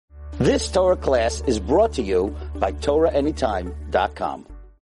This Torah class is brought to you by TorahAnytime.com.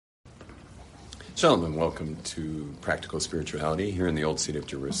 Shalom and welcome to Practical Spirituality here in the Old City of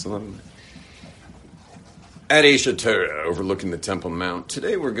Jerusalem at Aish HaTorah, overlooking the Temple Mount.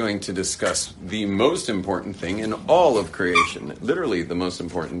 Today we're going to discuss the most important thing in all of creation, literally the most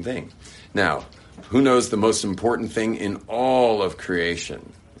important thing. Now, who knows the most important thing in all of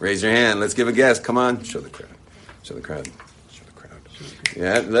creation? Raise your hand. Let's give a guess. Come on. Show the crowd. Show the crowd. Show the crowd.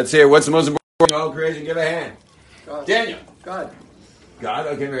 Yeah, let's hear what's the most important thing in all of creation. Give a hand. God. Daniel. God. God,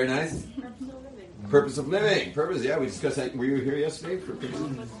 okay, very nice. Purpose of living. Purpose, yeah, we discussed that. Were you here yesterday?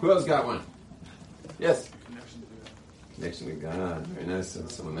 Who else got one? Yes? Connection with God. Very nice.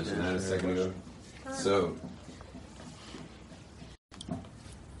 Someone mentioned that a second ago. So,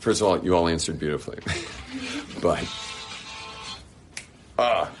 first of all, you all answered beautifully. But,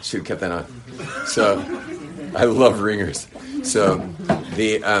 should have kept that on. So, I love ringers. So,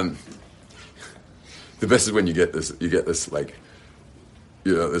 the best is when you get this like,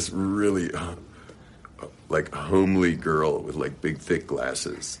 you know, this really like homely girl with like big thick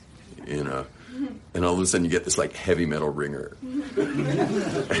glasses, you know, and all of a sudden you get this like heavy metal ringer,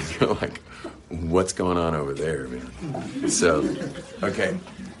 and you're like, what's going on over there, man? So, okay,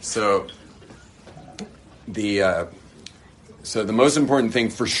 so the most important thing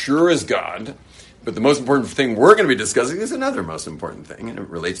for sure is God, but the most important thing we're going to be discussing is another most important thing, and it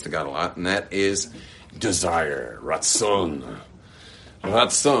relates to God a lot, and that is desire, ratzon.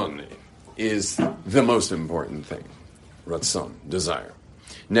 Ratzon is the most important thing. Ratzon, desire.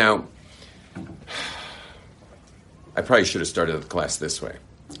 Now, I probably should have started the class this way.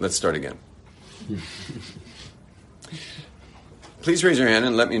 Let's start again. Please raise your hand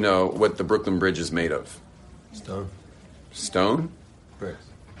and let me know what the Brooklyn Bridge is made of. Stone. Stone? Bricks.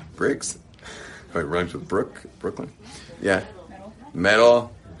 Bricks? Oh, it rhymes with Brooklyn? Yeah.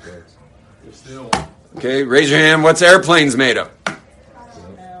 Metal. Steel. Okay, raise your hand. What's airplanes made of?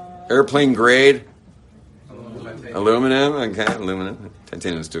 Airplane grade? Aluminum. Okay, aluminum.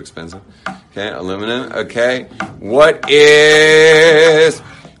 Titanium is too expensive. Okay, aluminum. Okay. What's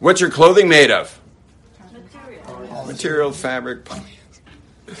your clothing made of? Material, fabric,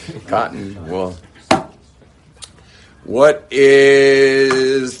 cotton, wool. What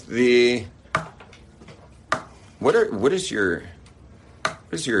is your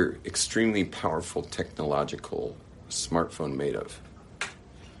extremely powerful technological smartphone made of?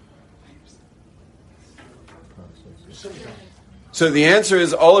 So the answer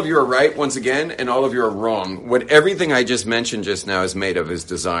is all of you are right once again, and all of you are wrong. What everything I just mentioned just now is made of is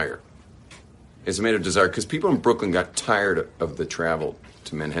desire. It's made of desire because people in Brooklyn got tired of the travel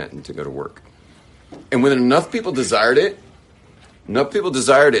to Manhattan to go to work. And when enough people desired it,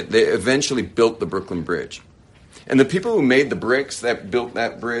 they eventually built the Brooklyn Bridge. And the people who made the bricks that built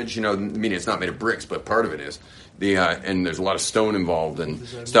that bridge, you know, I mean, it's not made of bricks, but part of it is. And there's a lot of stone involved and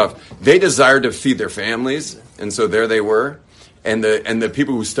stuff. They desired to feed their families, and so there they were. And the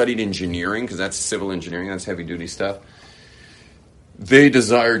people who studied engineering, because that's civil engineering, that's heavy duty stuff, they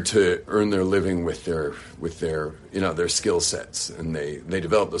desired to earn their living with their their skill sets, and they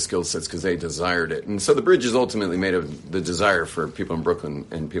developed those skill sets because they desired it. And so the bridge is ultimately made of the desire for people in Brooklyn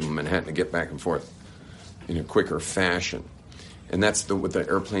and people in Manhattan to get back and forth in a quicker fashion. And that's what the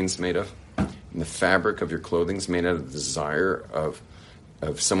airplane's made of. And the fabric of your clothing is made out of the desire of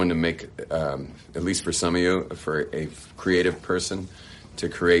someone to make, at least for some of you, for a creative person to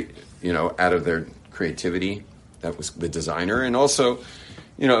create, out of their creativity. That was the designer. And also,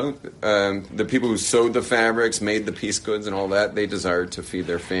 the people who sewed the fabrics, made the piece goods and all that, they desired to feed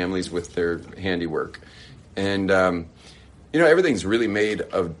their families with their handiwork. And, everything's really made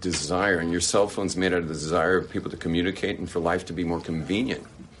of desire. And your cell phone's made out of the desire of people to communicate and for life to be more convenient.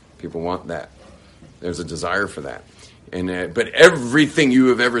 People want that. There's a desire for that. And but everything you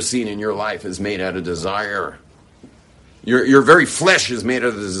have ever seen in your life is made out of desire. Your very flesh is made out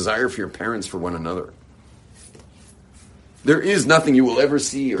of the desire for your parents for one another. There is nothing you will ever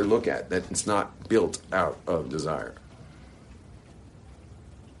see or look at that is not built out of desire.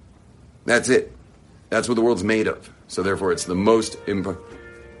 That's it. That's what the world's made of. So therefore, it's the most important.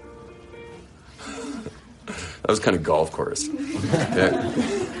 That was kind of golf course. Yeah.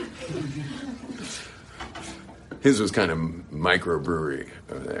 His was kind of microbrewery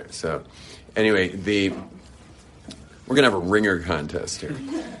over there. So anyway, we're going to have a ringer contest here.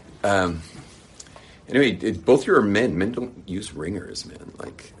 Anyway, both of you are men. Men don't use ringers, man.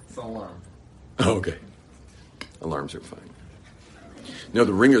 It's an alarm. Oh, okay. Alarms are fine. No,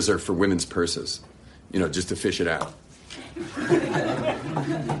 the ringers are for women's purses. Just to fish it out.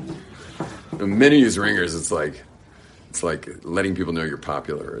 When men use ringers, it's like, It's like letting people know you're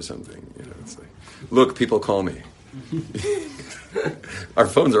popular or something. It's like, look, people call me. Our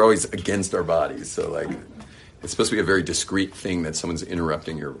phones are always against our bodies, so like it's supposed to be a very discreet thing that someone's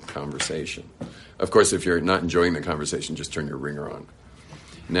interrupting your conversation. Of course, if you're not enjoying the conversation, just turn your ringer on.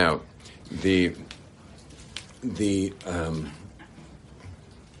 Now,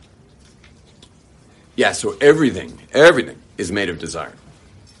 so everything is made of desire.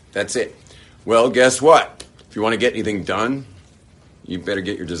 That's it. Well, guess what? If you want to get anything done, you better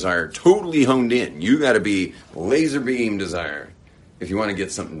get your desire totally honed in. You got to be laser beam desire if you want to get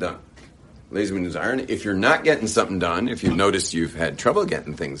something done. Laser beam desire. And if you're not getting something done, if you've noticed you've had trouble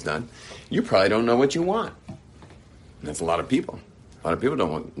getting things done, you probably don't know what you want. And that's a lot of people. A lot of people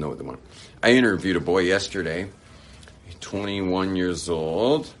don't know what they want. I interviewed a boy yesterday, 21 years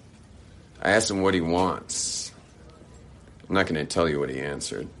old. I asked him what he wants. I'm not going to tell you what he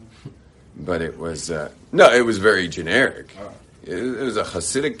answered. But it was, it was very generic. It was a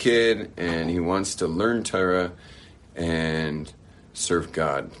Hasidic kid, and he wants to learn Torah and serve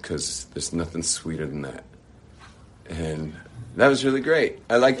God, because there's nothing sweeter than that. And that was really great.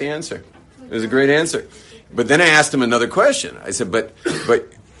 I liked the answer. It was a great answer. But then I asked him another question. I said, but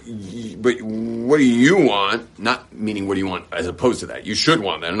what do you want? Not meaning what do you want as opposed to that. You should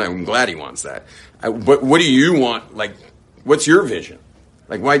want that, and I'm glad he wants that. But what do you want? Like, what's your vision?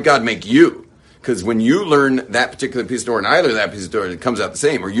 Like, why'd God make you? Because when you learn that particular piece of Torah and I learn that piece of Torah, it comes out the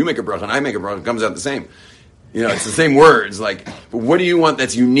same. Or you make a bracha and I make a bracha, it comes out the same. It's the same words. Like, but what do you want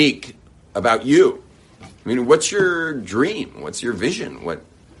that's unique about you? I mean, what's your dream? What's your vision? What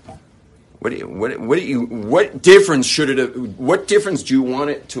difference what difference do you want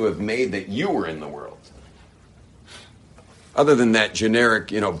it to have made that you were in the world? Other than that generic,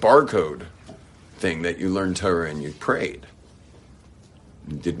 barcode thing that you learned Torah and you prayed.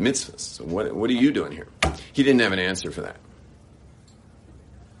 You did mitzvahs. So what are you doing here? He didn't have an answer for that.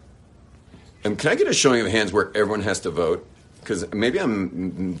 And can I get a showing of hands where everyone has to vote? Because maybe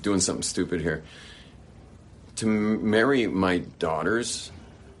I'm doing something stupid here. To marry my daughters,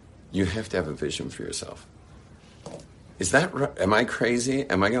 you have to have a vision for yourself. Is that right? Am I crazy?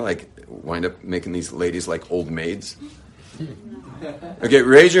 Am I going to wind up making these ladies like old maids? Okay,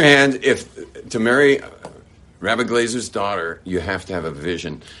 raise your hand if to marry Rabbi Glazer's daughter, you have to have a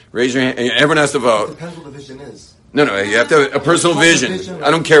vision. Raise your hand. Everyone has to vote. It depends what the vision is. No, you have to have a personal vision. I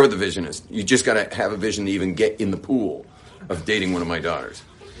don't care what the vision is. You just got to have a vision to even get in the pool of dating one of my daughters.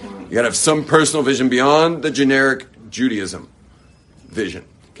 You got to have some personal vision beyond the generic Judaism vision.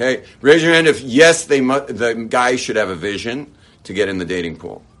 Okay? Raise your hand if yes, the guy should have a vision to get in the dating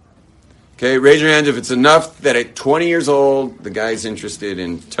pool. Okay? Raise your hand if it's enough that at 20 years old, the guy's interested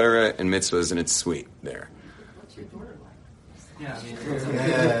in Torah and mitzvahs and it's sweet there. Yeah,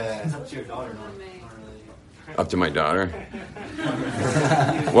 it's up to your daughter, not really. Up to my daughter?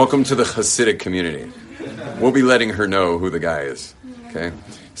 Welcome to the Hasidic community. We'll be letting her know who the guy is. Okay?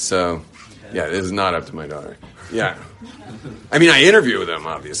 So, this is not up to my daughter. Yeah. I mean, I interview them,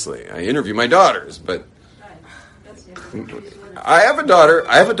 obviously. I interview my daughters, but I have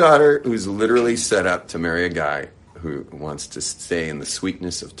a daughter who's literally set up to marry a guy who wants to stay in the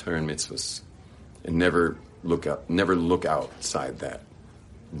sweetness of Torah and mitzvahs and never look outside that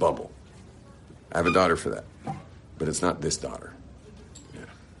bubble. I have a daughter for that, but it's not this daughter.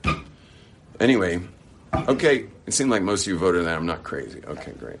 Yeah. Anyway, okay, it seemed like most of you voted that. I'm not crazy.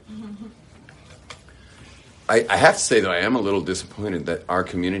 Okay, great. I have to say, though, I am a little disappointed that our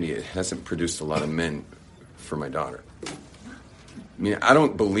community hasn't produced a lot of men for my daughter. I mean, I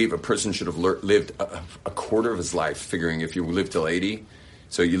don't believe a person should have lived a quarter of his life figuring if you live till 80,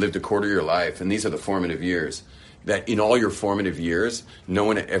 so you lived a quarter of your life, and these are the formative years, that in all your formative years, no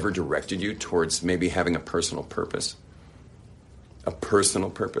one ever directed you towards maybe having a personal purpose. A personal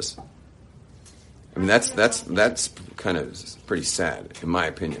purpose. I mean, that's kind of pretty sad, in my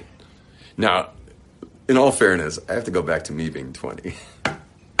opinion. Now, in all fairness, I have to go back to me being 20.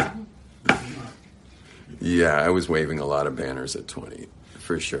 Yeah, I was waving a lot of banners at 20,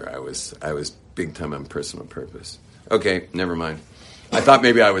 for sure. I was big time on personal purpose. Okay, never mind. I thought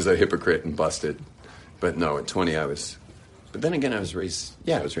maybe I was a hypocrite and busted, but no, at 20 I was. But then again, I was raised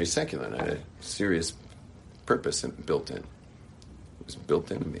secular, and I had a serious purpose built in. It was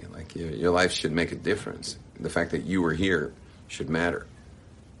built into me. Like, your life should make a difference. The fact that you were here should matter,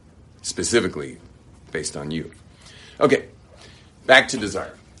 specifically based on you. Okay, back to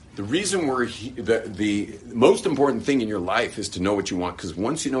desire. The reason the most important thing in your life is to know what you want, because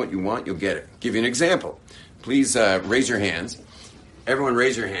once you know what you want, you'll get it. I'll give you an example. Please raise your hands. Everyone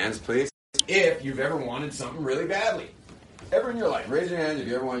raise your hands, please. If you've ever wanted something really badly. ever in your life, raise your hand if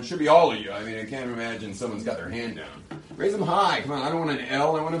you ever want. It should be all of you. I mean, I can't imagine someone's got their hand down. Raise them high. Come on, I don't want an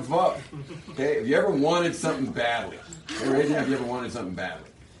L, I want a V. Okay, if you ever wanted something badly. Okay, raise your hand if you ever wanted something badly.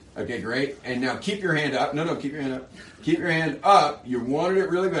 Okay, great. And now keep your hand up. No, keep your hand up. Keep your hand up. You wanted it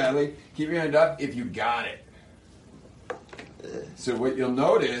really badly. Keep your hand up if you got it. So what you'll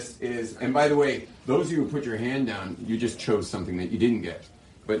notice is, and by the way, those of you who put your hand down, you just chose something that you didn't get.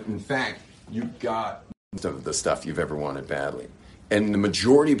 But in fact, you got the stuff you've ever wanted badly. And the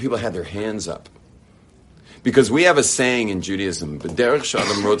majority of people had their hands up. Because we have a saying in Judaism, in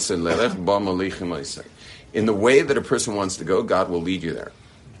the way that a person wants to go, God will lead you there.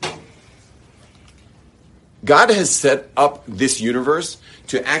 God has set up this universe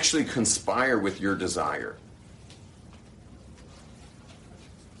to actually conspire with your desire.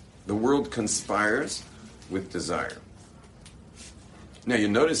 The world conspires with desire. Now you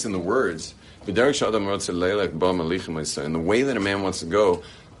notice in the words, in the way that a man wants to go,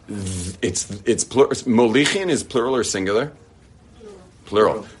 it's plural. Molichin is plural or singular?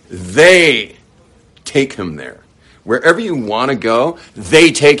 Plural. They take him there. Wherever you want to go,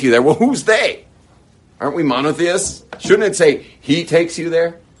 they take you there. Well, who's they? Aren't we monotheists? Shouldn't it say, he takes you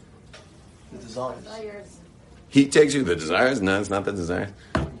there? The desires. He takes you, the desires? No, it's not the desires.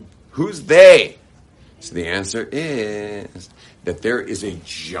 Who's they? So the answer is that there is a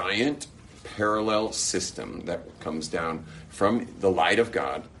giant parallel system that comes down from the light of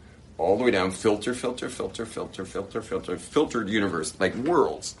God all the way down, filtered universe, like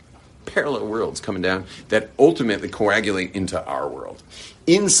worlds, parallel worlds coming down that ultimately coagulate into our world.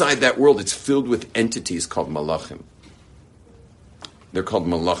 Inside that world, it's filled with entities called malachim. They're called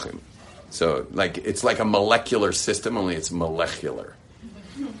malachim. So, it's like a molecular system, only it's molecular.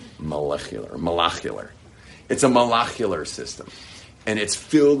 Molecular. It's a molecular system. And it's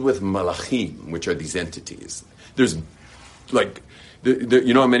filled with malachim, which are these entities. There's,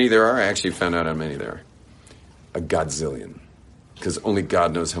 you know how many there are? I actually found out how many there are. A godzillion. Because only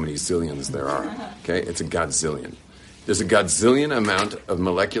God knows how many zillions there are. Okay? It's a godzillion. There's a godzillion amount of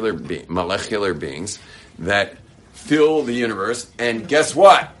molecular beings that fill the universe. And guess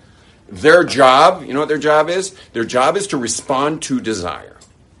what? Their job, you know what their job is? Their job is to respond to desire.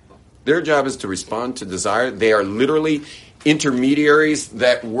 Their job is to respond to desire. They are literally intermediaries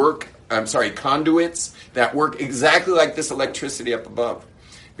that conduits that work exactly like this electricity up above.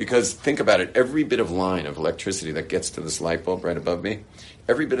 Because think about it, every bit of line of electricity that gets to this light bulb right above me,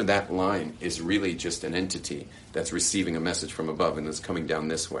 every bit of that line is really just an entity that's receiving a message from above and it's coming down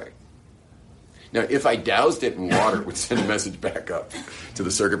this way. Now, if I doused it in water, it would send a message back up to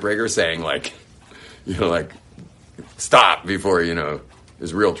the circuit breaker saying, stop before,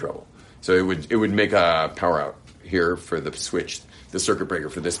 there's real trouble. So it would make a power out here for the switch, the circuit breaker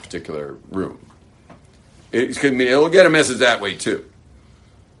for this particular room. It'll get a message that way too.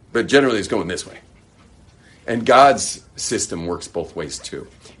 But generally it's going this way. And God's system works both ways too.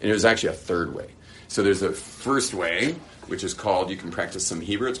 And there's actually a third way. So there's a first way, which is called, you can practice some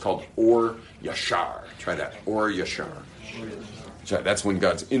Hebrew, it's called Or Yashar. Try that, Or Yashar. That's when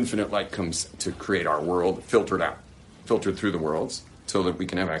God's infinite light comes to create our world, filtered through the worlds, so that we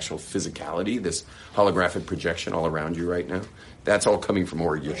can have actual physicality, this holographic projection all around you right now. That's all coming from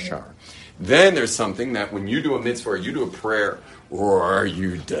Or Yashar. Then there's something that when you do a mitzvah, or you do a prayer, or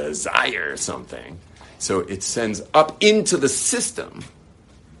you desire something, so it sends up into the system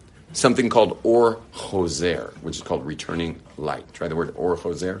something called Or Choser, which is called returning light. Try the word Or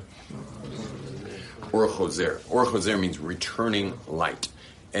Choser. Or Choser. Or Choser means returning light.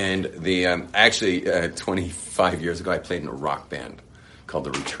 And 25 years ago, I played in a rock band called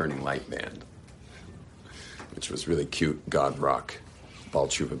the Returning Light Band, which was really cute, God rock, Baal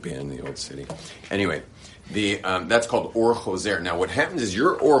Tshuva band in the old city. Anyway, that's called Or Choser. Now, what happens is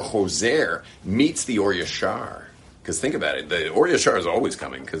your Or Choser meets the Or Yashar. Because think about it, the Or Yashar is always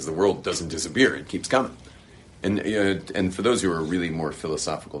coming because the world doesn't disappear, it keeps coming. And for those who are really more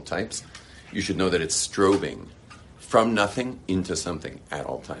philosophical types, you should know that it's strobing from nothing into something at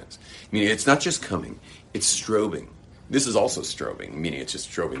all times. Meaning it's not just coming, it's strobing. This is also strobing, meaning it's just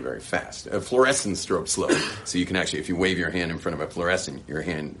strobing very fast. A fluorescent strobes slow. So you can actually, if you wave your hand in front of a fluorescent, your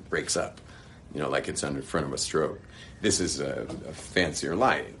hand breaks up, like it's in front of a strobe. This is a fancier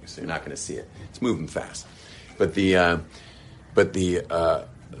lighting, so you're not going to see it. It's moving fast. But the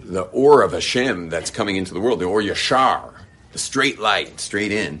Or of Hashem that's coming into the world, the Or Yashar, the straight light,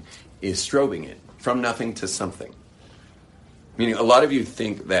 straight in, is strobing it from nothing to something. Meaning, a lot of you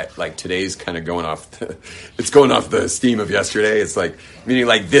think that today's kind of going off the steam of yesterday. It's meaning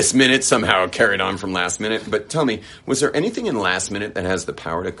this minute somehow carried on from last minute. But tell me, was there anything in last minute that has the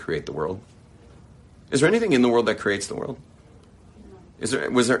power to create the world? Is there anything in the world that creates the world?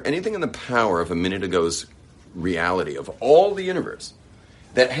 Was there anything in the power of a minute ago's reality of all the universe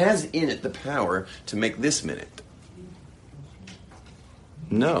that has in it the power to make this minute?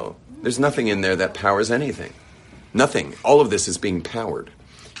 No. There's nothing in there that powers anything. Nothing. All of this is being powered.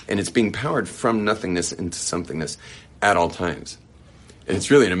 And it's being powered from nothingness into somethingness at all times. And it's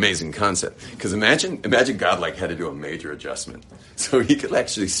really an amazing concept. Because imagine God like had to do a major adjustment. So he could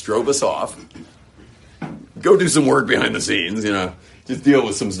actually strobe us off, go do some work behind the scenes, just deal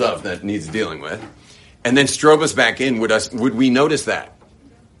with some stuff that needs dealing with, and then strobe us back in. Would we notice that?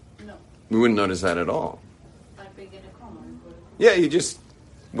 No. We wouldn't notice that at all. I'd be in a coma. Yeah, you just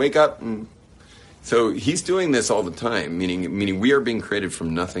wake up and... So he's doing this all the time, meaning we are being created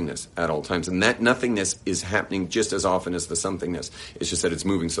from nothingness at all times. And that nothingness is happening just as often as the somethingness. It's just that it's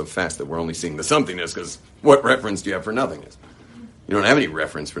moving so fast that we're only seeing the somethingness, because what reference do you have for nothingness? You don't have any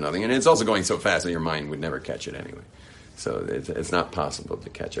reference for nothing. And it's also going so fast that your mind would never catch it anyway. So it's not possible to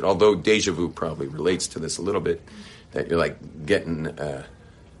catch it. Although deja vu probably relates to this a little bit, that you're like getting,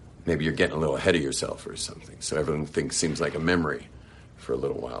 maybe you're getting a little ahead of yourself or something. So everything seems like a memory for a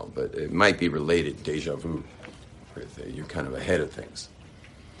little while, but it might be related, deja vu, with you're kind of ahead of things.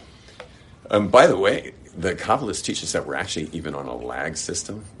 By the way, the Kabbalists teach us that we're actually even on a lag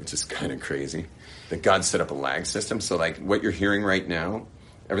system, which is kind of crazy, that God set up a lag system. So like what you're hearing right now,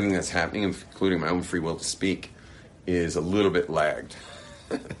 everything that's happening, including my own free will to speak, is a little bit lagged.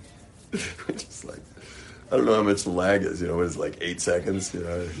 Which is like, I don't know how much the lag is, what is it, like 8 seconds,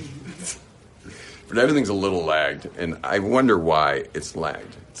 But everything's a little lagged, and I wonder why it's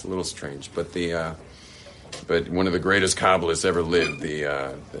lagged. It's a little strange, but but one of the greatest Kabbalists ever lived,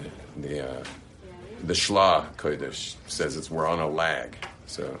 the Shla Kodesh, says we're on a lag.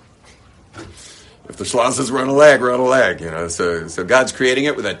 So if the Shla says we're on a lag, So God's creating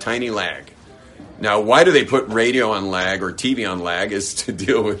it with a tiny lag. Now, why do they put radio on lag or TV on lag? Is to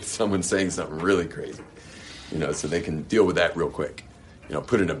deal with someone saying something really crazy, so they can deal with that real quick.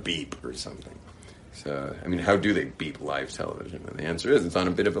 Put in a beep or something. So, how do they beep live television? And the answer is it's on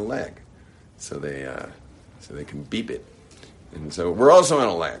a bit of a lag. So they can beep it. And so we're also on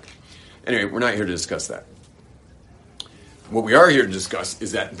a lag. Anyway, we're not here to discuss that. What we are here to discuss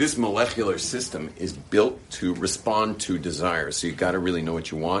is that this molecular system is built to respond to desire. So you've got to really know what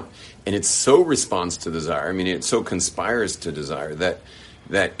you want. And it so responds to desire. It so conspires to desire that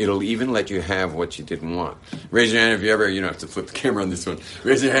it'll even let you have what you didn't want. Raise your hand if you ever, have to flip the camera on this one.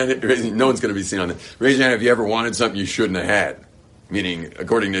 Raise your hand, no one's going to be seen on this. Raise your hand if you ever wanted something you shouldn't have had. Meaning,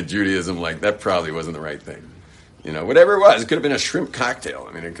 according to Judaism, that probably wasn't the right thing. Whatever it was. It could have been a shrimp cocktail.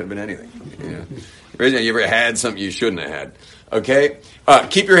 It could have been anything. Raise your hand, you ever had something you shouldn't have had. Okay?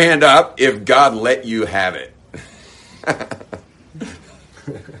 Keep your hand up if God let you have it.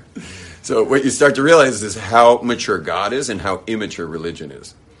 So what you start to realize is how mature God is and how immature religion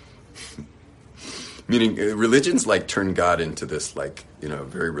is. Meaning religions turn God into this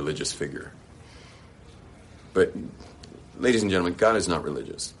very religious figure. But ladies and gentlemen, God is not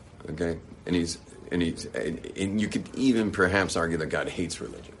religious. Okay? And you could even perhaps argue that God hates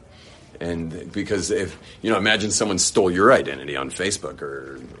religion. And because if imagine someone stole your identity on Facebook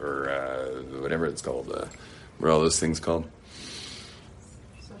or whatever it's called, what are all those things called?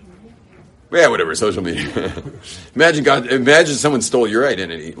 Yeah, whatever, social media. Imagine someone stole your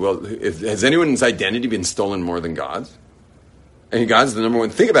identity. Well, has anyone's identity been stolen more than God's? And God's the number one.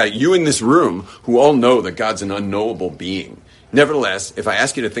 Think about it. You in this room who all know that God's an unknowable being. Nevertheless, if I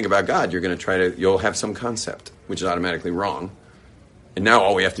ask you to think about God, you'll have some concept, which is automatically wrong. And now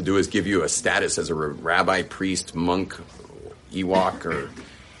all we have to do is give you a status as a rabbi, priest, monk, Ewok, or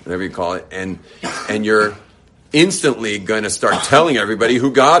whatever you call it. And you're instantly going to start telling everybody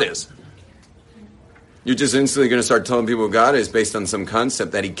who God is. You're just instantly going to start telling people who God is based on some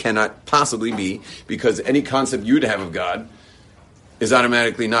concept that he cannot possibly be, because any concept you'd have of God is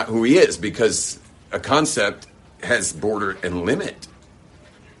automatically not who he is, because a concept has border and limit.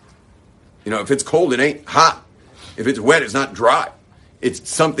 If it's cold, it ain't hot. If it's wet, it's not dry. It's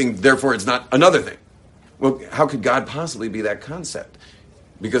something, therefore it's not another thing. Well, how could God possibly be that concept?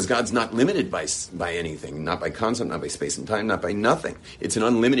 Because God's not limited by anything, not by concept, not by space and time, not by nothing. It's an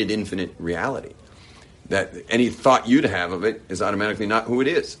unlimited, infinite reality. That any thought you'd have of it is automatically not who it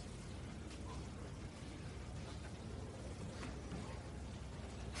is.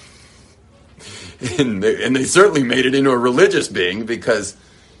 And they certainly made it into a religious being because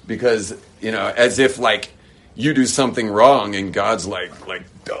as if you do something wrong and God's like,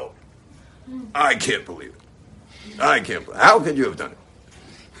 oh, I can't believe it. How could you have done it?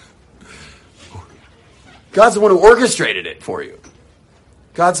 God's the one who orchestrated it for you.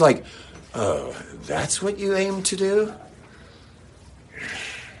 God's like, oh, that's what you aim to do?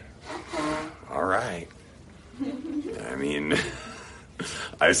 all right. I mean,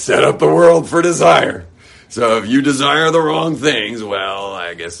 I set up the world for desire. So if you desire the wrong things, well,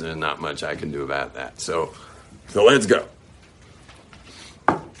 I guess there's not much I can do about that. So let's go.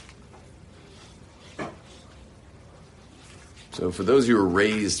 So for those who are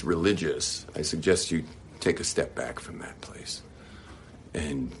raised religious, I suggest you take a step back from that place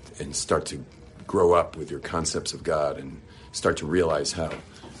and start to grow up with your concepts of God and start to realize how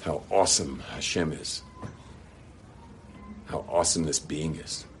awesome Hashem is, how awesome this being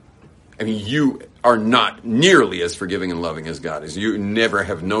is. I mean, you are not nearly as forgiving and loving as God is. You never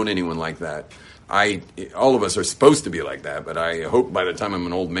have known anyone like that. All of us are supposed to be like that, but I hope by the time I'm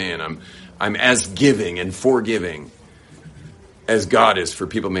an old man, I'm as giving and forgiving as God is for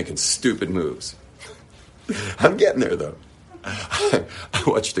people making stupid moves. I'm getting there, though. I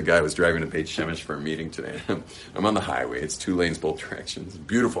watched a guy who was driving to Beit Shemesh for a meeting today. I'm on the highway. It's 2 lanes both directions.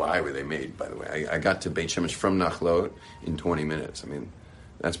 Beautiful highway they made, by the way. I got to Beit Shemesh from Nachlot in 20 minutes. I mean,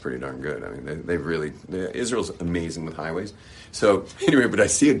 that's pretty darn good. I mean, Israel's amazing with highways. So anyway, but I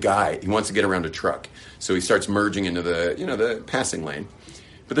see a guy, he wants to get around a truck. So he starts merging into the passing lane.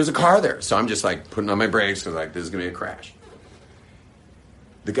 But there's a car there. So I'm just like putting on my brakes because like, this is going to be a crash.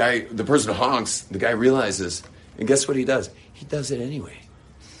 The person honks, the guy realizes, and guess what he does? He does it anyway.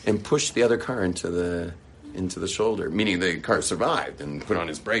 And pushed the other car into the shoulder, meaning the car survived and put on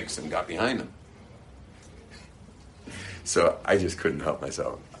his brakes and got behind him. So I just couldn't help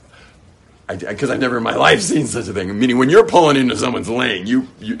myself. Because I've never in my life seen such a thing. Meaning when you're pulling into someone's lane, you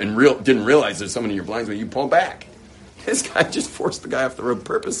didn't realize there's someone in your blind spot, you pull back. This guy just forced the guy off the road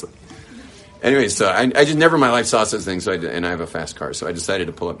purposely. Anyway, so I just never in my life saw such things, and I have a fast car, so I decided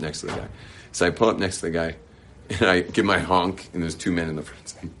to pull up next to the guy. So I pull up next to the guy, and I give my honk, and there's 2 men in the front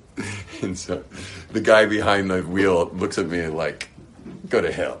seat. And so the guy behind the wheel looks at me like, go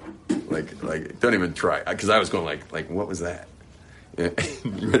to hell. Like, don't even try. Because I was going like, what was that? Yeah.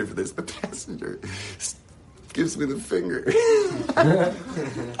 You ready for this? The passenger gives me the finger.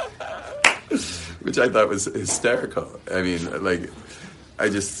 Which I thought was hysterical. I mean, like,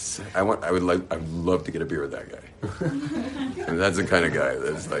 I'd love to get a beer with that guy. And that's the kind of guy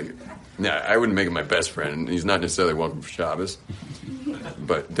that's like, I wouldn't make him my best friend. He's not necessarily welcome for Shabbos,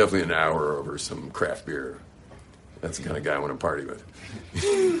 but definitely an hour over some craft beer. That's the kind of guy I want to party with.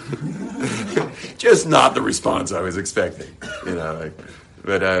 Just not the response I was expecting,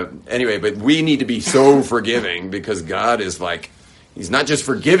 Anyway, but we need to be so forgiving because God is like, he's not just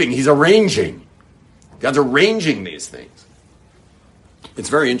forgiving, he's arranging. God's arranging these things. It's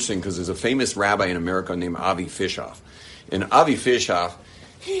very interesting because there's a famous rabbi in America named Avi Fishoff. And Avi Fishoff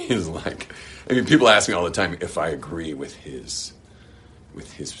is like, people ask me all the time if I agree with his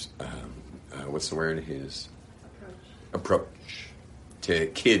what's the word? His approach to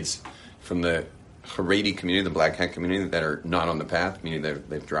kids from the Haredi community, the black hat community that are not on the path, meaning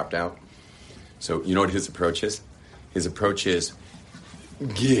they've dropped out. So you know what his approach is? His approach is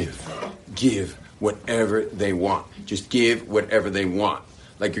give whatever they want. Just give whatever they want.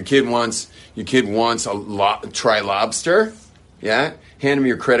 Like your kid wants try lobster, yeah? Hand him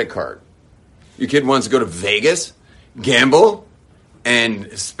your credit card. Your kid wants to go to Vegas, gamble,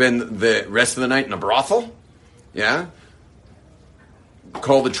 and spend the rest of the night in a brothel, yeah?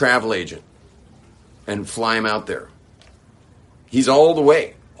 Call the travel agent and fly him out there. He's all the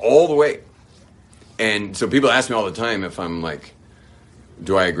way. And so people ask me all the time if I'm like,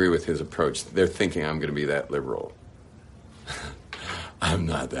 do I agree with his approach? They're thinking I'm going to be that liberal. I'm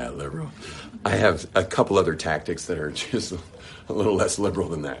not that liberal. I have a couple other tactics that are just a little less liberal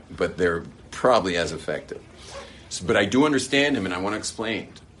than that, but they're probably as effective. But I do understand him, and I want to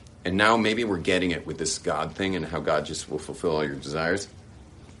explain. And now maybe we're getting it with this God thing and how God just will fulfill all your desires.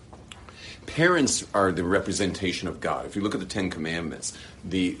 Parents are the representation of God. If you look at the 10 Commandments,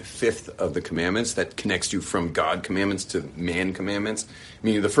 the 5th of the commandments that connects you from God commandments to man commandments,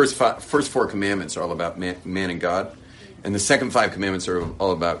 meaning the first 4 commandments are all about man and God, and the second 5 commandments are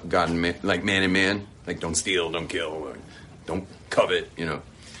all about God and man, like man and man, like don't steal, don't kill, don't covet,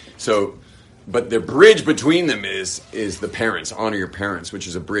 So, but the bridge between them is the parents. Honor your parents, which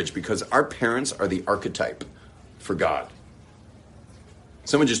is a bridge because our parents are the archetype for God.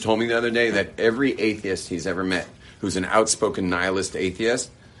 Someone just told me the other day that every atheist he's ever met, who's an outspoken nihilist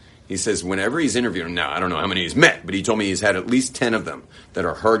atheist, he says whenever he's interviewed, now I don't know how many he's met, but he told me he's had at least 10 of them that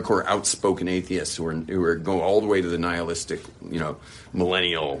are hardcore outspoken atheists who are go all the way to the nihilistic,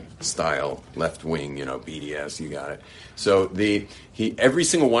 millennial style, left wing, BDS, you got it. So every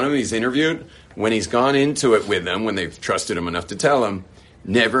single one of them he's interviewed, when he's gone into it with them, when they've trusted him enough to tell him,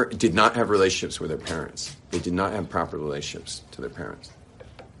 did not have relationships with their parents. They did not have proper relationships to their parents.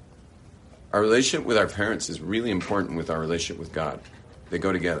 Our relationship with our parents is really important with our relationship with God. They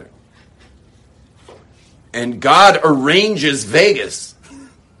go together. And God arranges Vegas.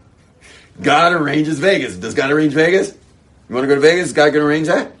 God arranges Vegas. Does God arrange Vegas? You want to go to Vegas? Is God going to arrange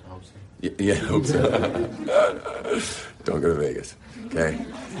that? I hope so. Yeah, I hope so. Don't go to Vegas. Okay?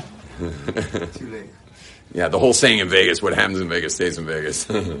 Too late. Yeah, the whole saying in Vegas, what happens in Vegas stays in Vegas.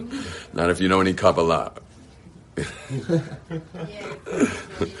 Not if you know any Kabbalah.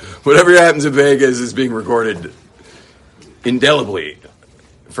 Whatever happens in Vegas is being recorded indelibly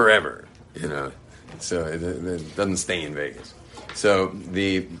forever, you know. So it doesn't stay in Vegas. So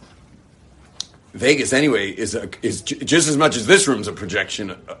the Vegas anyway is just as much as this room's a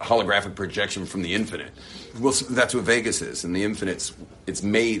projection, a holographic projection from the infinite. Well, that's what Vegas is, and the infinite's it's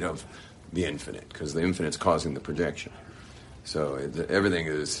made of the infinite because the infinite's causing the projection. So everything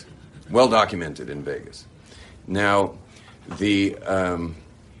is well documented in Vegas. Now, anyway,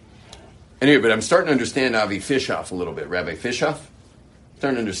 but I'm starting to understand Avi Fishoff a little bit, Rabbi Fishoff.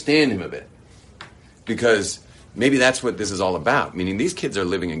 Starting to understand him a bit because maybe that's what this is all about. Meaning these kids are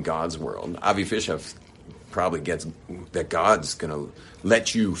living in God's world. Avi Fishoff probably gets that God's going to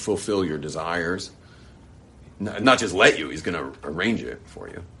let you fulfill your desires. Not just let you, he's going to arrange it for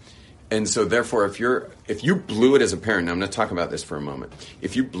you. And so therefore, if you blew it as a parent, and I'm going to talk about this for a moment.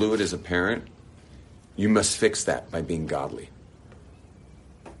 If you blew it as a parent, you must fix that by being godly.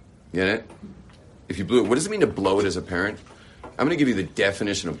 Get it? If you blew it, what does it mean to blow it as a parent? I'm going to give you the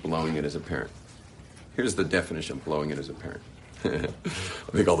definition of blowing it as a parent. Here's the definition of blowing it as a parent. I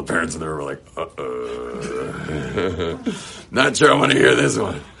think all the parents in there were like, not sure I want to hear this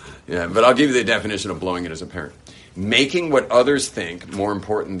one. Yeah, but I'll give you the definition of blowing it as a parent. Making what others think more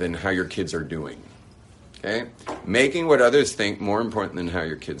important than how your kids are doing. Okay? Making what others think more important than how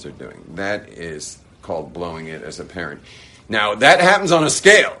your kids are doing. That is called blowing it as a parent. Now, that happens on a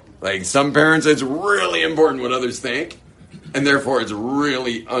scale. Like some parents, it's really important what others think, and therefore it's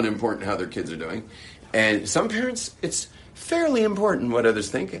really unimportant how their kids are doing. And some parents, it's fairly important what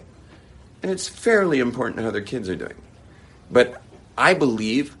others think, and it's fairly important how their kids are doing. But I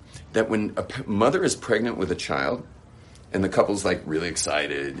believe that when a mother is pregnant with a child, and the couple's like really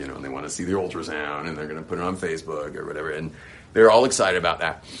excited, you know, and they want to see the ultrasound, and they're going to put it on Facebook or whatever, and they're all excited about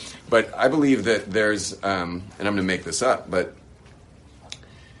that. But I believe that there's, and I'm going to make this up, but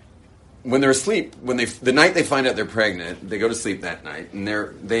when they're asleep, the night they find out they're pregnant, they go to sleep that night, and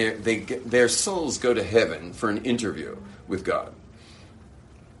their souls go to heaven for an interview with God,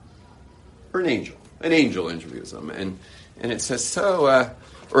 or an angel. An angel interviews them, and it says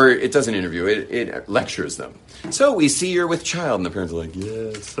or it doesn't interview, it lectures them. So we see you're with child, and the parents are like,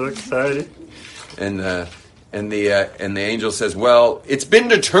 yeah, so excited, and the angel says, well, it's been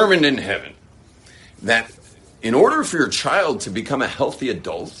determined in heaven that in order for your child to become a healthy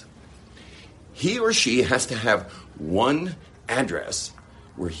adult, he or she has to have one address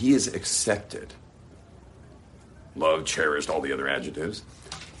where he is accepted, loved, cherished, all the other adjectives,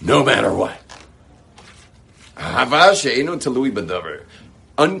 no matter what.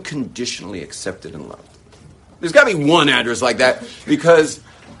 Unconditionally accepted and loved. There's got to be one address like that because,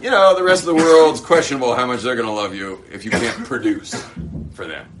 you know, the rest of the world's questionable how much they're going to love you if you can't produce for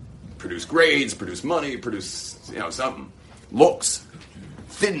them. Produce grades, produce money, produce, you know, something. Looks,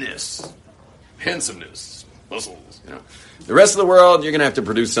 thinness, handsomeness, muscles, you know. The rest of the world, you're going to have to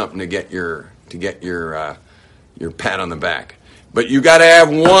produce something to get your pat on the back. But you got to have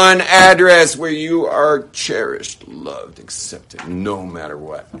one address where you are cherished, loved, accepted, no matter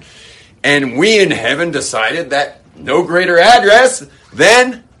what. And we in heaven decided that no greater address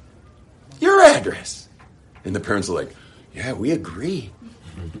than your address. And the parents are like, yeah, we agree.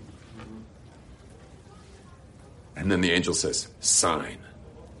 And then the angel says, sign.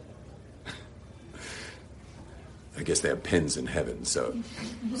 I guess they have pens in heaven, so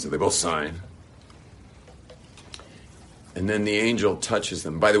they both sign. And then the angel touches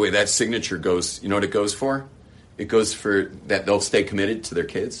them. By the way, that signature goes, you know what it goes for? It goes for that they'll stay committed to their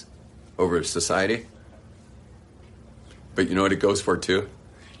kids over society. But you know what it goes for too?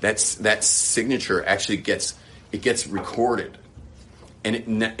 That signature actually gets recorded. And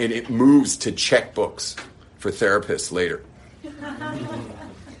it moves to checkbooks for therapists later.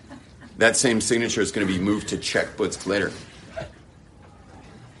 That same signature is going to be moved to checkbooks later.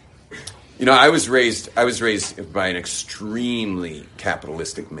 You know, I was raised by an extremely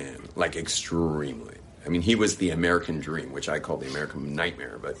capitalistic man, like extremely. I mean, he was the American dream, which I call the American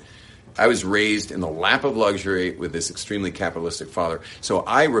nightmare. But I was raised in the lap of luxury with this extremely capitalistic father. So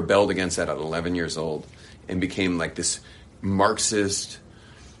I rebelled against that at 11 years old and became like this Marxist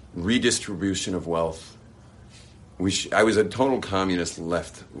redistribution of wealth I was a total communist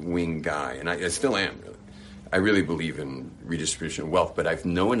left-wing guy, and I still am, really. I really believe in redistribution of wealth, but I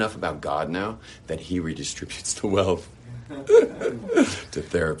know enough about God now that he redistributes the wealth to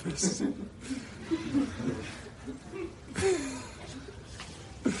therapists.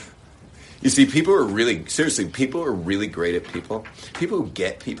 You see, people are really great at people. People who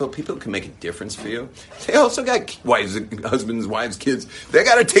get people who can make a difference for you. They also got husbands, wives, kids. They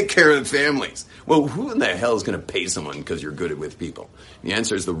got to take care of the families. Well, who in the hell is going to pay someone because you're good with people? The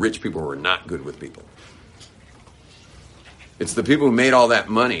answer is the rich people who are not good with people. It's the people who made all that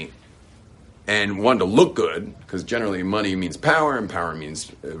money and wanted to look good, because generally money means power, and power means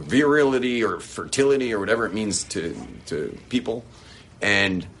virility or fertility or whatever it means to people.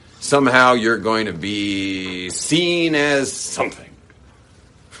 And somehow you're going to be seen as something,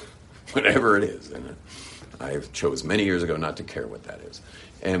 whatever it is. And I chose many years ago not to care what that is.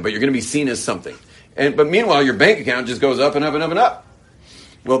 But you're going to be seen as something. But meanwhile, your bank account just goes up and up and up and up.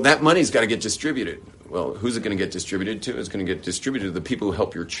 Well, that money's got to get distributed. Well, who's it going to get distributed to? It's going to get distributed to the people who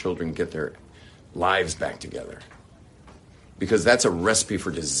help your children get their lives back together. Because that's a recipe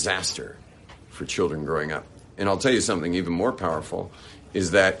for disaster for children growing up. And I'll tell you something even more powerful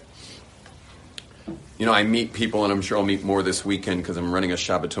is that, I meet people, and I'm sure I'll meet more this weekend because I'm running a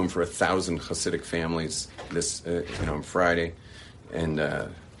Shabbaton for 1,000 Hasidic families this, on Friday. And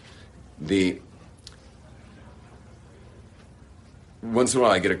once in a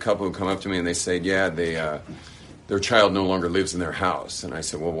while I get a couple who come up to me and they say, their child no longer lives in their house. And I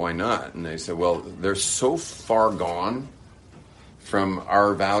said, well, why not? And they said, well, they're so far gone from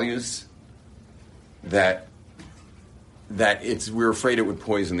our values that we're afraid it would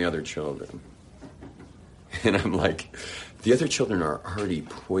poison the other children. And I'm like, the other children are already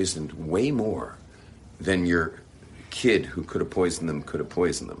poisoned way more than your kid who could have poisoned them.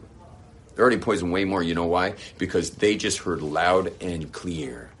 They're already poisoned way more. You know why? Because they just heard loud and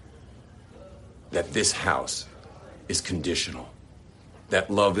clear that this house is conditional.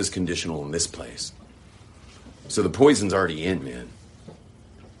 That love is conditional in this place. So the poison's already in, man.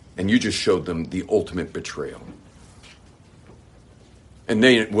 And you just showed them the ultimate betrayal. And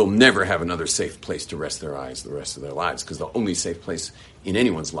they will never have another safe place to rest their eyes the rest of their lives, because the only safe place in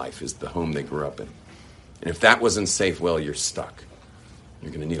anyone's life is the home they grew up in. And if that wasn't safe, well, you're stuck.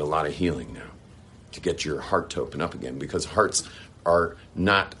 You're going to need a lot of healing now to get your heart to open up again, because hearts are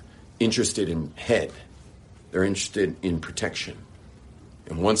not interested in head. They're interested in protection.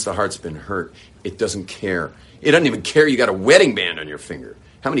 And once the heart's been hurt, it doesn't care. It doesn't even care you got a wedding band on your finger.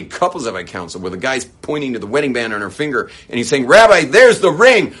 How many couples have I counseled where the guy's pointing to the wedding band on her finger and he's saying, Rabbi, there's the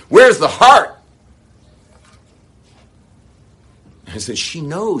ring. Where's the heart? I said, she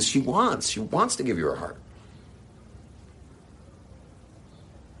knows. She wants to give you her heart.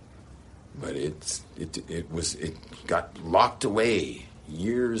 But it got locked away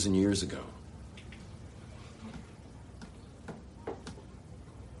years and years ago.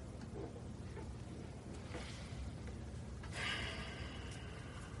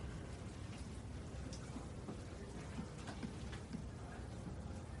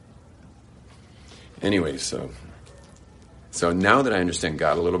 Anyway, so now that I understand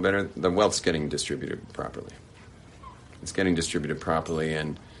God a little better, the wealth's getting distributed properly. It's getting distributed properly,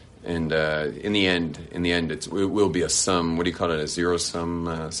 and in the end, it will be a sum. What do you call it? A zero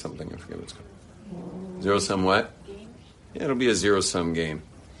sum something? I forget what it's called. Zero sum what? Game. Yeah, it'll be a zero sum game.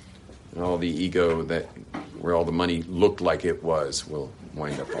 And all the ego where all the money looked like it was will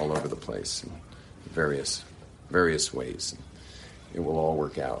wind up all over the place in various ways. It will all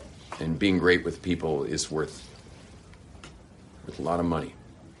work out. And being great with people is worth a lot of money.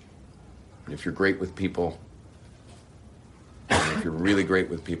 And if you're great with people, if you're really great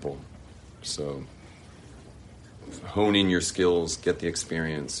with people, so hone in your skills, get the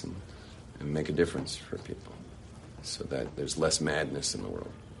experience, and make a difference for people so that there's less madness in the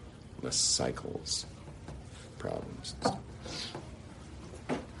world, less cycles, problems. And stuff.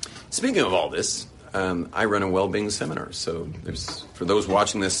 Speaking of all this, I run a well-being seminar. So for those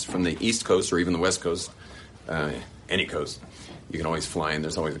watching this from the East Coast or even the West Coast, any coast, you can always fly in.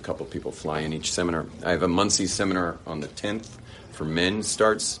 There's always a couple of people fly in each seminar. I have a Muncie seminar on the 10th for men.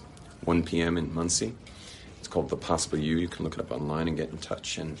 Starts 1 p.m. in Muncie. It's called The Possible You. You can look it up online and get in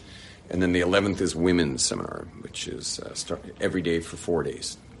touch. And then the 11th is women's seminar, which is every day for 4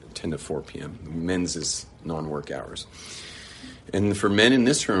 days, 10 to 4 p.m. Men's is non-work hours. And for men in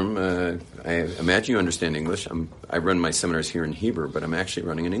this room, I imagine you understand English. I run my seminars here in Hebrew, but I'm actually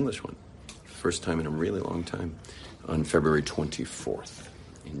running an English one. First time in a really long time, on February 24th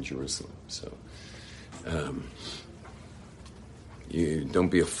in Jerusalem. So you don't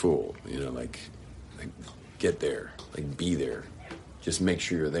be a fool, like get there, like be there. Just make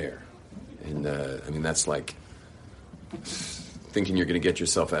sure you're there. And that's like thinking you're going to get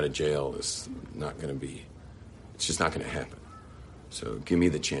yourself out of jail is not going to be, it's just not going to happen. So give me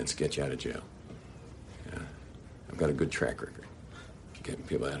the chance to get you out of jail. Yeah. I've got a good track record getting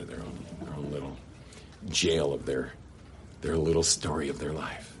people out of their own little jail of their little story of their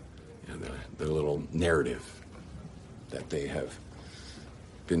life, their little narrative that they have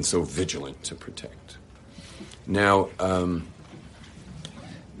been so vigilant to protect. Now,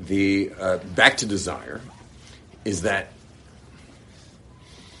 the back to desire is that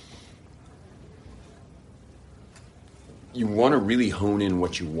you want to really hone in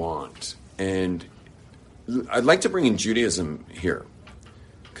what you want. And I'd like to bring in Judaism here,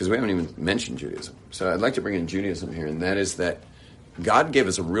 because we haven't even mentioned Judaism. So I'd like to bring in Judaism here, and that is that God gave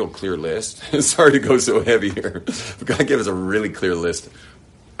us a real clear list. Sorry to go so heavy here, but God gave us a really clear list.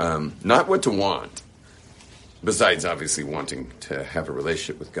 Not what to want, besides obviously wanting to have a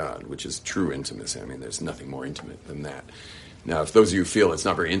relationship with God, which is true intimacy. I mean, there's nothing more intimate than that. Now, if those of you feel it's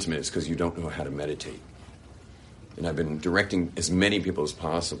not very intimate, it's because you don't know how to meditate. And I've been directing as many people as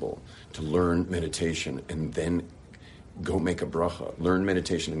possible to learn meditation and then go make a bracha. Learn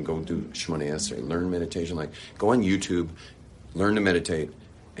meditation and go do Shmoneh Esrei. Learn meditation, like go on YouTube, learn to meditate,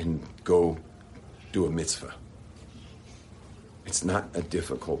 and go do a mitzvah. It's not a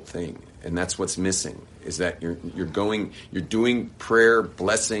difficult thing. And that's what's missing, is that you're doing prayer,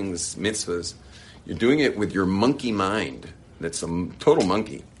 blessings, mitzvahs. You're doing it with your monkey mind. That's a total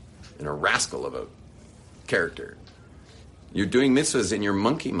monkey and a rascal of a character. You're doing mitzvahs in your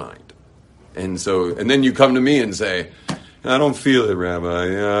monkey mind. And then you come to me and say, I don't feel it,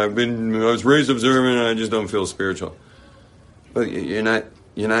 Rabbi. I was raised observant and I just don't feel spiritual. But you're not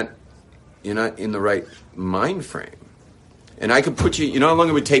in the right mind frame. And I could put you, how long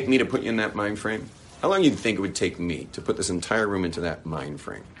it would take me to put you in that mind frame? How long do you think it would take me to put this entire room into that mind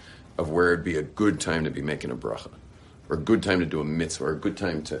frame of where it'd be a good time to be making a bracha, or a good time to do a mitzvah, or a good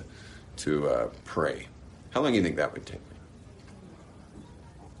time to pray? How long do you think that would take me?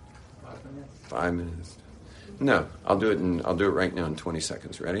 5 minutes. No, I'll do it right now in 20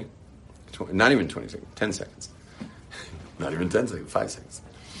 seconds. Ready? Not even 20 seconds. 10 seconds. Not even 10 seconds. 5 seconds.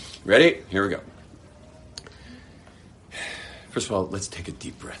 Ready? Here we go. First of all, let's take a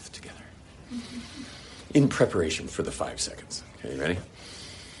deep breath together in preparation for the 5 seconds. Okay, ready?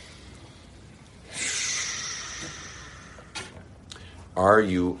 Are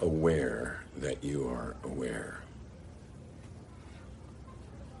you aware that you are aware?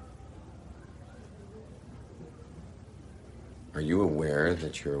 Are you aware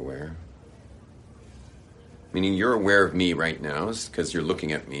that you're aware? Meaning you're aware of me right now because you're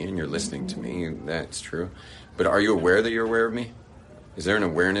looking at me and you're listening to me. That's true. But are you aware that you're aware of me? Is there an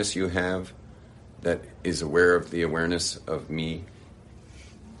awareness you have that is aware of the awareness of me?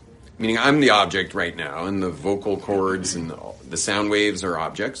 Meaning I'm the object right now, and the vocal cords and the sound waves are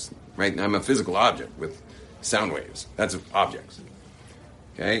objects, right? I'm a physical object with sound waves. That's objects.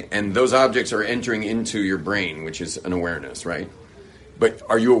 Okay? And those objects are entering into your brain, which is an awareness, right? But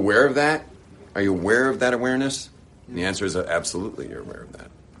are you aware of that? Are you aware of that awareness? And the answer is absolutely you're aware of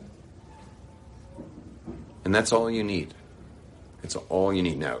that. And that's all you need. It's all you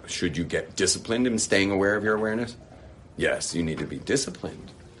need. Now, should you get disciplined in staying aware of your awareness? Yes, you need to be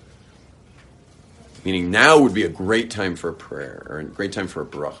disciplined. Meaning now would be a great time for a prayer, or a great time for a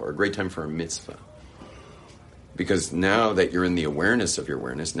bracha, or a great time for a mitzvah. Because now that you're in the awareness of your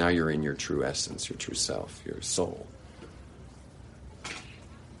awareness, now you're in your true essence, your true self, your soul.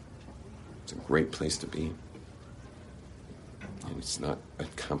 It's a great place to be. And it's not a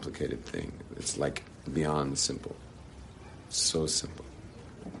complicated thing. It's like beyond simple. So simple.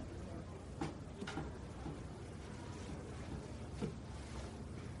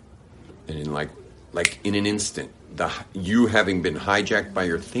 And in like in an instant, you having been hijacked by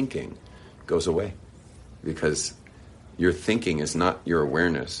your thinking goes away. Because your thinking is not your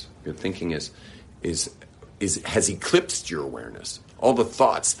awareness. Your thinking has eclipsed your awareness. All the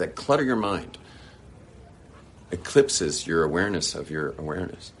thoughts that clutter your mind eclipses your awareness of your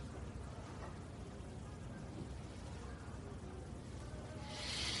awareness.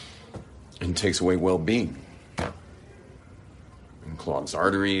 And takes away well-being. And clogs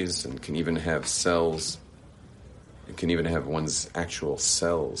arteries, and can even have cells. It can even have one's actual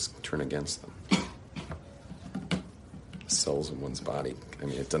cells turn against them. Cells in one's body. I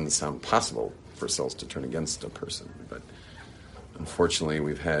mean, it doesn't sound possible for cells to turn against a person, but unfortunately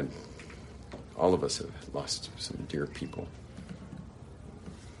all of us have lost some dear people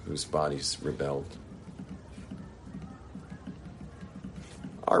whose bodies rebelled.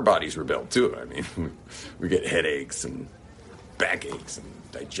 our bodies rebel too. I mean, we get headaches and backaches and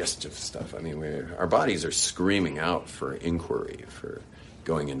digestive stuff. I mean, our bodies are screaming out for inquiry, for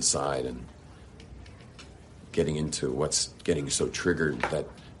going inside and getting into what's getting so triggered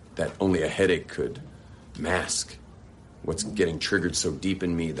that only a headache could mask. What's getting triggered so deep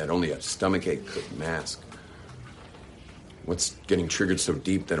in me that only a stomachache could mask. What's getting triggered so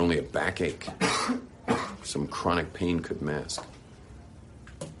deep that only a backache, some chronic pain could mask.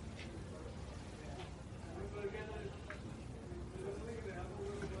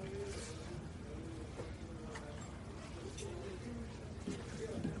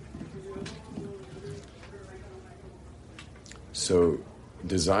 So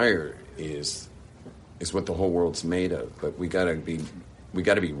desire is what the whole world's made of, but we gotta be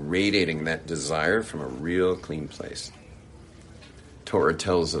radiating that desire from a real clean place. Torah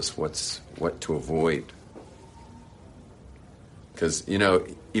tells us what to avoid. Because,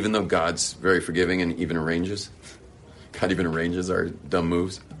 even though God's very forgiving and even arranges, God even arranges our dumb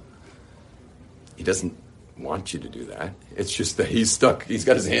moves, He doesn't want you to do that. It's just that He's stuck. He's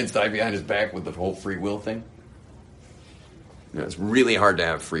got His hands tied behind His back with the whole free will thing. It's really hard to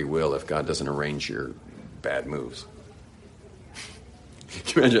have free will if God doesn't arrange your bad moves.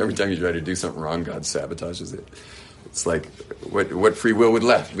 Can you imagine every time you try to do something wrong, God sabotages it? It's like, what free will would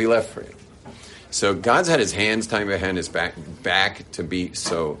be left for you? So God's had His hands tied behind His back to be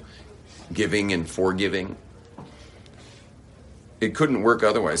so giving and forgiving. It couldn't work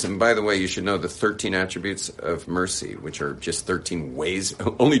otherwise. And by the way, you should know the 13 attributes of mercy, which are just 13 ways.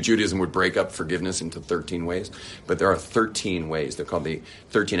 Only Judaism would break up forgiveness into 13 ways. But there are 13 ways. They're called the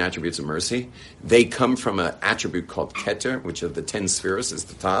 13 attributes of mercy. They come from an attribute called Keter, which of the 10 spheres is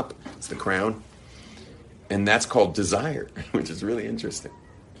the top. It's the crown. And that's called desire, which is really interesting.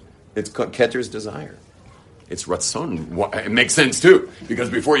 It's called Keter's desire. It's Ratzon. It makes sense, too. Because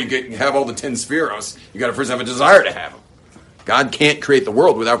before you have all the 10 spheros, you got to first have a desire to have them. God can't create the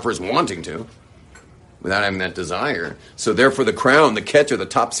world without first wanting to, without having that desire. So therefore the crown, the Keter, the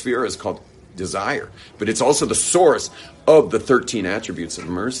top sphere is called desire. But it's also the source of the 13 attributes of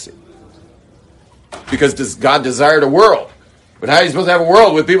mercy. Because God desired a world. But how are you supposed to have a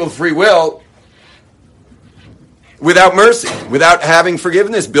world with people with free will without mercy, without having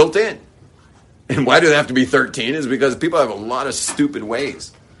forgiveness built in? And why do they have to be 13? Is because people have a lot of stupid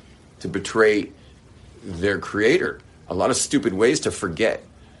ways to betray their creator. A lot of stupid ways to forget.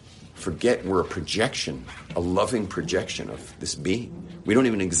 Forget we're a projection, a loving projection of this being. We don't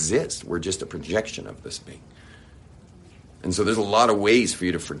even exist. We're just a projection of this being. And so there's a lot of ways for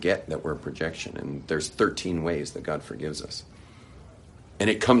you to forget that we're a projection. And there's 13 ways that God forgives us. And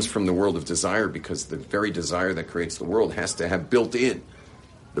it comes from the world of desire, because the very desire that creates the world has to have built in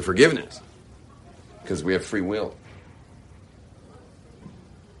the forgiveness. Because we have free will.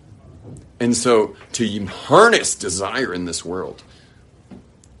 And so to harness desire in this world,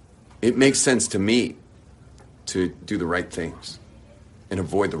 it makes sense to me to do the right things and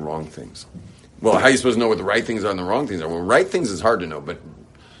avoid the wrong things. Well, how are you supposed to know what the right things are and the wrong things are? Well, right things is hard to know, but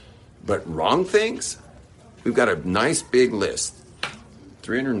wrong things, we've got a nice big list,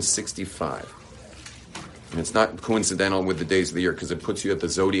 365. And it's not coincidental with the days of the year, because it puts you at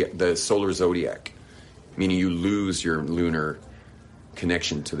the solar zodiac, meaning you lose your lunar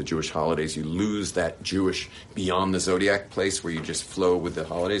connection to the Jewish holidays. You lose that Jewish beyond the zodiac place where you just flow with the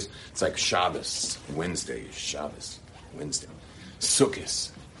holidays. It's like Shabbos, Wednesday, Shabbos, Wednesday.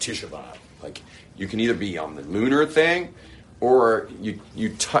 Sukkot, Tisha B'Av. Like, you can either be on the lunar thing, or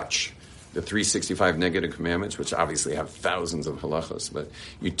you touch the 365 negative commandments, which obviously have thousands of halachos, but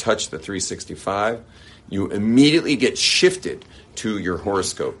you touch the 365, you immediately get shifted to your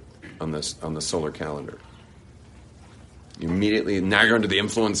horoscope on the solar calendar. Now you're under the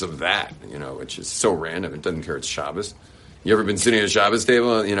influence of that, which is so random. It doesn't care it's Shabbos. You ever been sitting at a Shabbos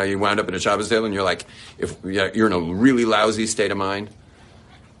table? You wound up at a Shabbos table and you're like, if you're in a really lousy state of mind,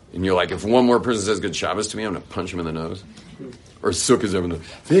 and you're like, if one more person says good Shabbos to me, I'm going to punch him in the nose. Or sukkah's over the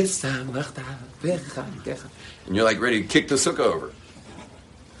and you're like ready to kick the sukkah over.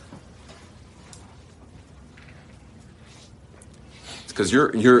 It's because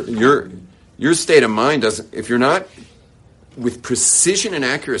your state of mind doesn't, if you're not with precision and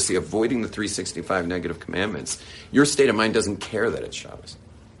accuracy avoiding the 365 negative commandments, your state of mind doesn't care that it's Shabbos.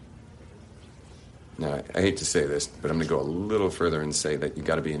 Now, I hate to say this, but I'm going to go a little further and say that you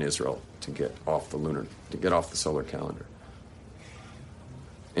got to be in Israel to get off the solar calendar.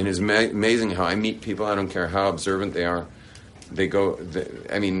 And it's amazing how I meet people, I don't care how observant they are,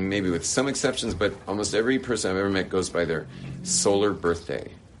 maybe with some exceptions, but almost every person I've ever met goes by their solar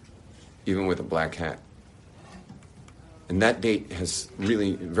birthday, even with a black hat. And that date has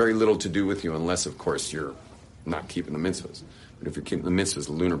really very little to do with you unless, of course, you're not keeping the mitzvahs. But if you're keeping the mitzvahs,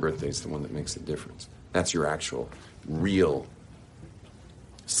 the lunar birthday is the one that makes the difference. That's your actual, real,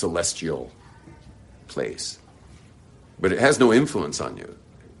 celestial place. But it has no influence on you,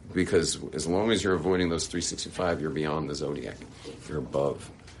 because as long as you're avoiding those 365, you're beyond the zodiac. You're above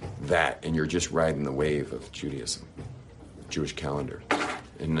that, and you're just riding the wave of Judaism, Jewish calendar.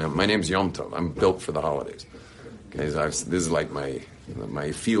 And my name's Yom Tov. I'm built for the holidays. Okay, this is like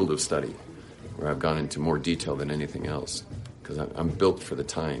my field of study, where I've gone into more detail than anything else, because I'm built for the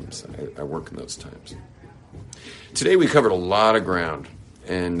times. I work in those times. Today we covered a lot of ground,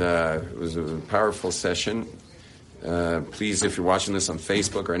 and it was a powerful session. Please, if you're watching this on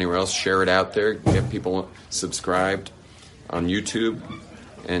Facebook or anywhere else, share it out there. Get people subscribed on YouTube.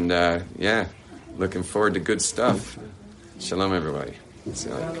 And, looking forward to good stuff. Shalom, everybody. See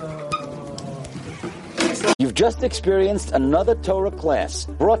you later. You've just experienced another Torah class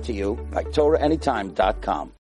brought to you by TorahAnytime.com.